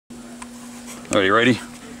Are you ready?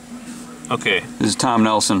 Okay. This is Tom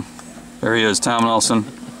Nelson. There he is, Tom Nelson.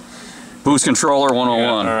 Boost Controller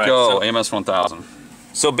 101. Yeah, right, Go, so, AMS-1000.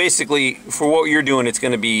 So basically, for what you're doing, it's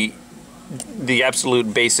going to be the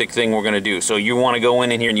absolute basic thing we're going to do. So you want to go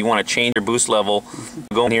in here and you want to change your boost level.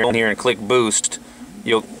 Go in here and click boost.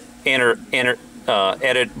 You'll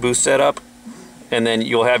edit boost setup, and then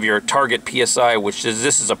you'll have your target PSI, which is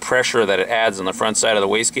this is a pressure that it adds on the front side of the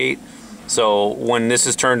wastegate. So when this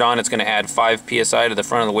is turned on, it's going to add 5 PSI to the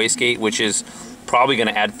front of the wastegate, which is probably going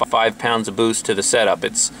to add 5 pounds of boost to the setup.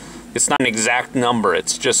 It's not an exact number.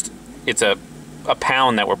 It's a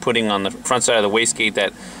pound that we're putting on the front side of the wastegate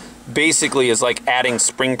that basically is like adding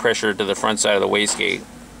spring pressure to the front side of the wastegate.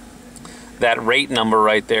 That rate number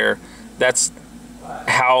right there, that's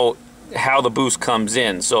how the boost comes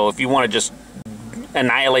in. So if you want to just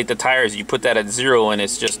annihilate the tires, you put that at 0 and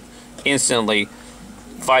it's just instantly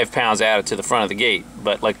 5 pounds added to the front of the gate.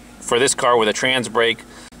 But like for this car with a trans brake,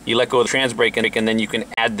 you let go of the trans brake and then you can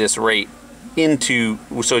add this rate into,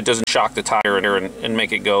 so it doesn't shock the tire and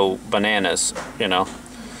make it go bananas, you know.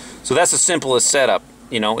 So that's the simplest setup.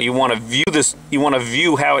 You know, you want to view this, you want to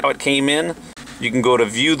view how it came in. You can go to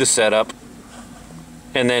view the setup,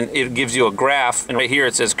 and then it gives you a graph, and right here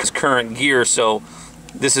it says current gear. So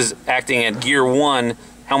this is acting at gear 1,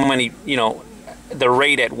 how many, you know, the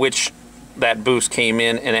rate at which that boost came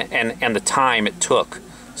in and the time it took.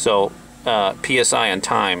 So PSI and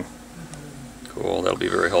time. Cool, that'll be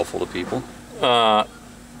very helpful to people.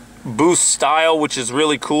 Boost style, which is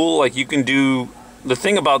really cool. Like you can do, the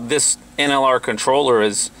thing about this NLR controller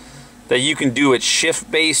is that you can do it shift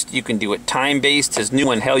based, you can do it time based. As new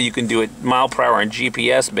one, hell, you can do it mile per hour and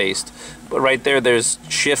GPS based. But right there's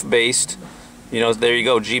shift based. You know, there you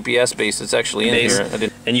go, GPS based. It's actually in here.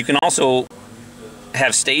 And you can also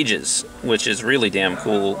have stages, which is really damn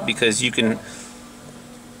cool because you can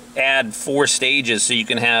add 4 stages, so you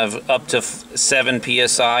can have up to 7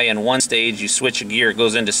 PSI in one stage. You switch a gear, it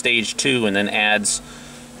goes into stage 2 and then adds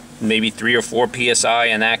maybe 3 or 4 PSI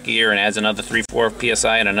in that gear and adds another 3-4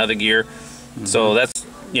 PSI in another gear. So that's,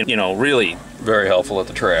 you know, really very helpful at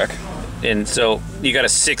the track. And so you got a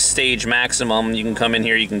 6-stage maximum. You can come in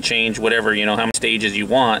here, you can change whatever, you know, how many stages you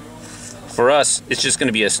want. For us, it's just going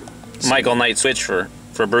to be a Michael Knight switch for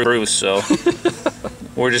Bruce, so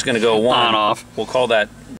we're just going to go 1 on off. We'll call that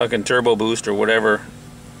fucking turbo boost or whatever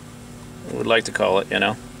we would like to call it, you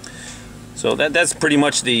know. So that's pretty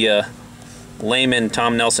much the layman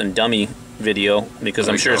Tom Nelson dummy video, because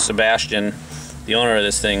I'm sure Sebastian, the owner of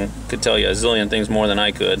this thing, could tell you a zillion things more than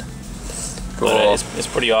I could. Cool. But it's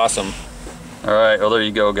pretty awesome. All right, well there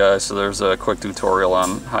you go, guys. So there's a quick tutorial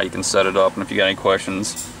on how you can set it up, and if you got any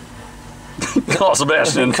questions, call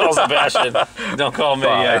Sebastian. Call Sebastian. Don't call me.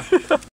 Bye. Yeah.